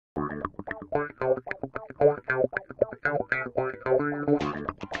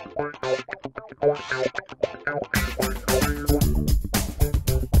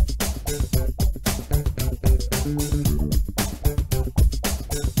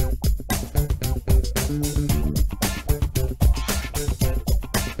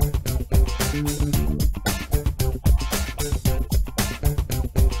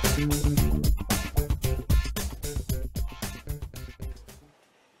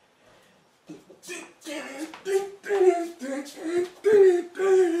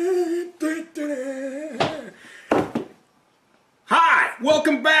Hi,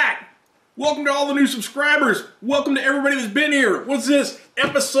 welcome back. Welcome to all the new subscribers. Welcome to everybody that's been here. What's this?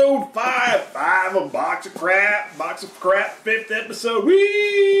 Episode 5. 5 of Box of Crap. Box of Crap, 5th episode.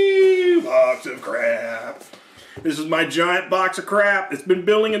 Whee! Box of Crap. This is my giant box of crap. It's been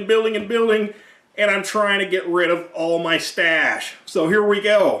building and building and building, and I'm trying to get rid of all my stash. So here we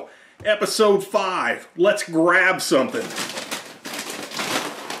go. Episode 5. Let's grab something.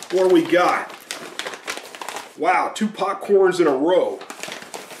 What do we got? Wow, 2 popcorns in a row.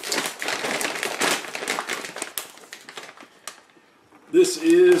 This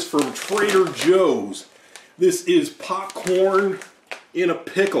is from Trader Joe's. This is popcorn in a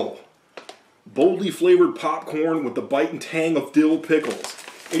pickle. Boldly flavored popcorn with the bite and tang of dill pickles.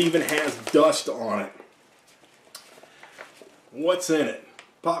 It even has dust on it. What's in it?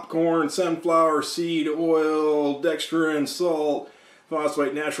 Popcorn, sunflower seed oil, dextrin, salt,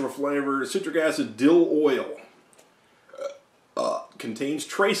 phosphate, natural flavor, citric acid, dill oil. Contains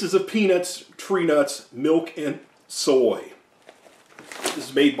traces of peanuts, tree nuts, milk, and soy. This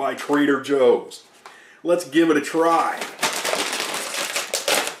is made by Trader Joe's. Let's give it a try.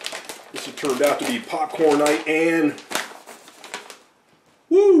 This has turned out to be popcorn night, and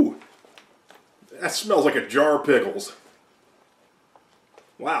woo! That smells like a jar of pickles.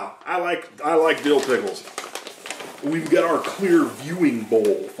 Wow, I like dill pickles. We've got our clear viewing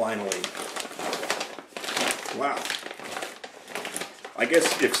bowl finally. Wow. I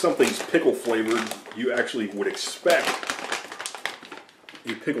guess if something's pickle flavored, you actually would expect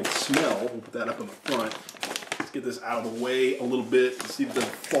a pickled smell. We'll put that up in the front. Let's get this out of the way a little bit and see if it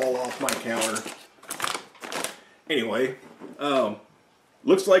doesn't fall off my counter. Anyway,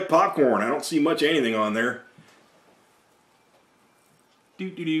 looks like popcorn. I don't see much anything on there.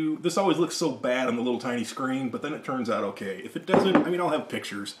 This always looks so bad on the little tiny screen, but then it turns out okay. If it doesn't, I mean, I'll have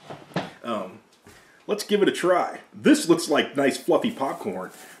pictures. Let's give it a try. This looks like nice fluffy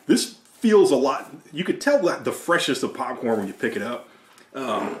popcorn. This feels a lot, you could tell the freshness of popcorn when you pick it up.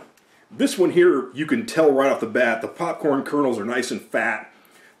 This one here, you can tell right off the bat, the popcorn kernels are nice and fat.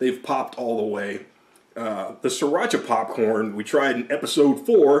 They've popped all the way. The sriracha popcorn we tried in episode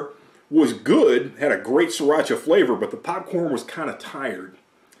 4 was good, had a great sriracha flavor, but the popcorn was kind of tired.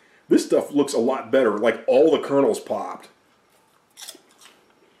 This stuff looks a lot better, like all the kernels popped.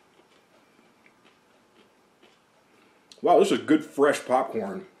 Wow, this is good fresh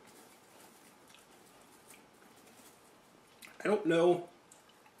popcorn. I don't know.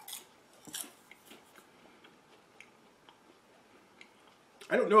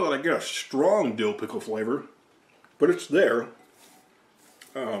 I don't know that I get a strong dill pickle flavor, but it's there.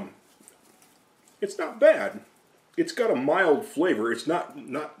 It's not bad. It's got a mild flavor. It's not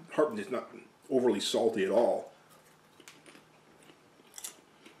overly salty at all.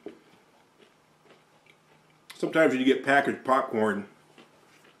 Sometimes when you get packaged popcorn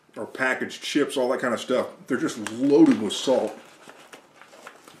or packaged chips, all that kind of stuff, they're just loaded with salt.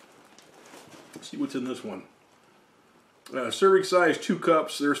 Let's see what's in this one. Serving size 2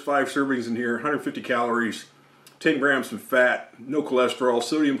 cups. There's 5 servings in here. 150 calories, 10 grams of fat, no cholesterol,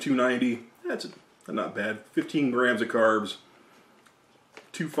 sodium 290. That's not bad. 15 grams of carbs,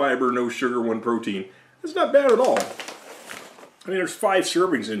 2 fiber, no sugar, 1 protein. That's not bad at all. I mean, there's 5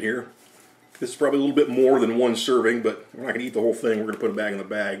 servings in here. This is probably a little bit more than 1 serving, but we're not going to eat the whole thing. We're going to put it back in the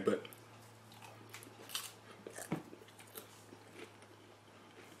bag. But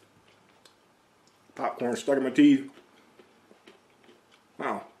popcorn stuck in my teeth.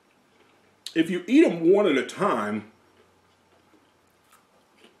 Wow. If you eat them one at a time,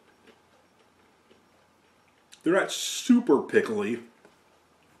 they're not super pickly.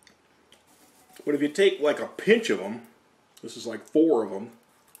 But if you take like a pinch of them, this is like 4 of them,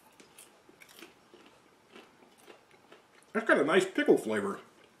 that's got a nice pickle flavor.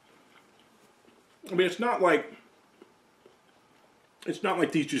 I mean, it's not like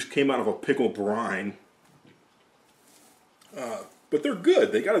these just came out of a pickle brine. But they're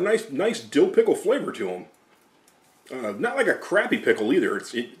good. They got a nice dill pickle flavor to them. Not like a crappy pickle either.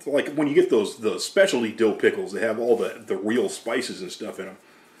 It's like when you get those specialty dill pickles, they have all the real spices and stuff in them.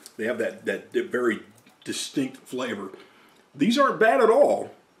 They have that very distinct flavor. These aren't bad at all.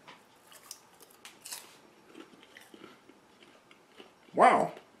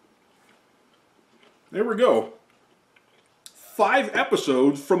 Wow. There we go. 5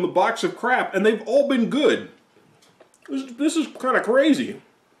 episodes from the box of crap, and they've all been good. This is kind of crazy.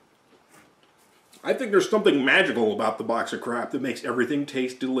 I think there's something magical about the box of crap that makes everything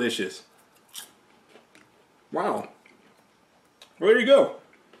taste delicious. Wow. Well, there you go.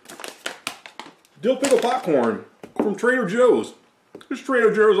 Dill pickle popcorn from Trader Joe's. There's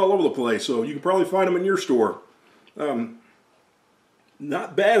Trader Joe's all over the place, so you can probably find them in your store.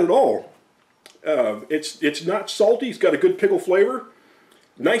 Not bad at all. It's not salty. It's got a good pickle flavor.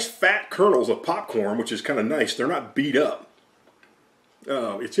 Nice fat kernels of popcorn, which is kind of nice. They're not beat up.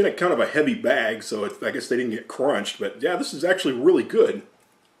 It's in a kind of a heavy bag, so I guess they didn't get crunched. But yeah, this is actually really good.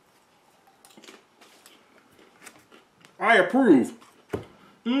 I approve.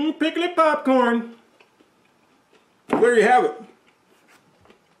 Pickle popcorn. There you have it.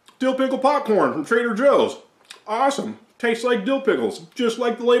 Dill pickle popcorn from Trader Joe's. Awesome. Tastes like dill pickles, just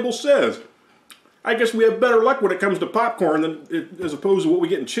like the label says. I guess we have better luck when it comes to popcorn than as opposed to what we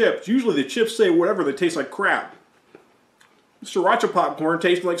get in chips. Usually the chips say whatever, they taste like crap. Sriracha popcorn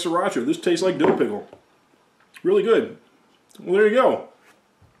tastes like sriracha. This tastes like dill pickle. Really good. Well, there you go.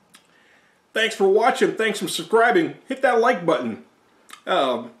 Thanks for watching. Thanks for subscribing. Hit that like button.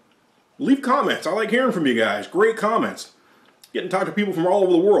 Leave comments. I like hearing from you guys. Great comments. Getting to talk to people from all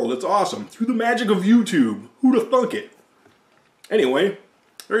over the world. It's awesome. Through the magic of YouTube. Who'd have thunk it? Anyway,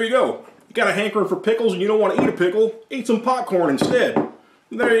 there you go. You got a hankering for pickles and you don't want to eat a pickle, eat some popcorn instead.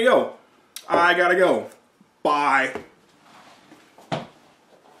 There you go. I gotta go. Bye.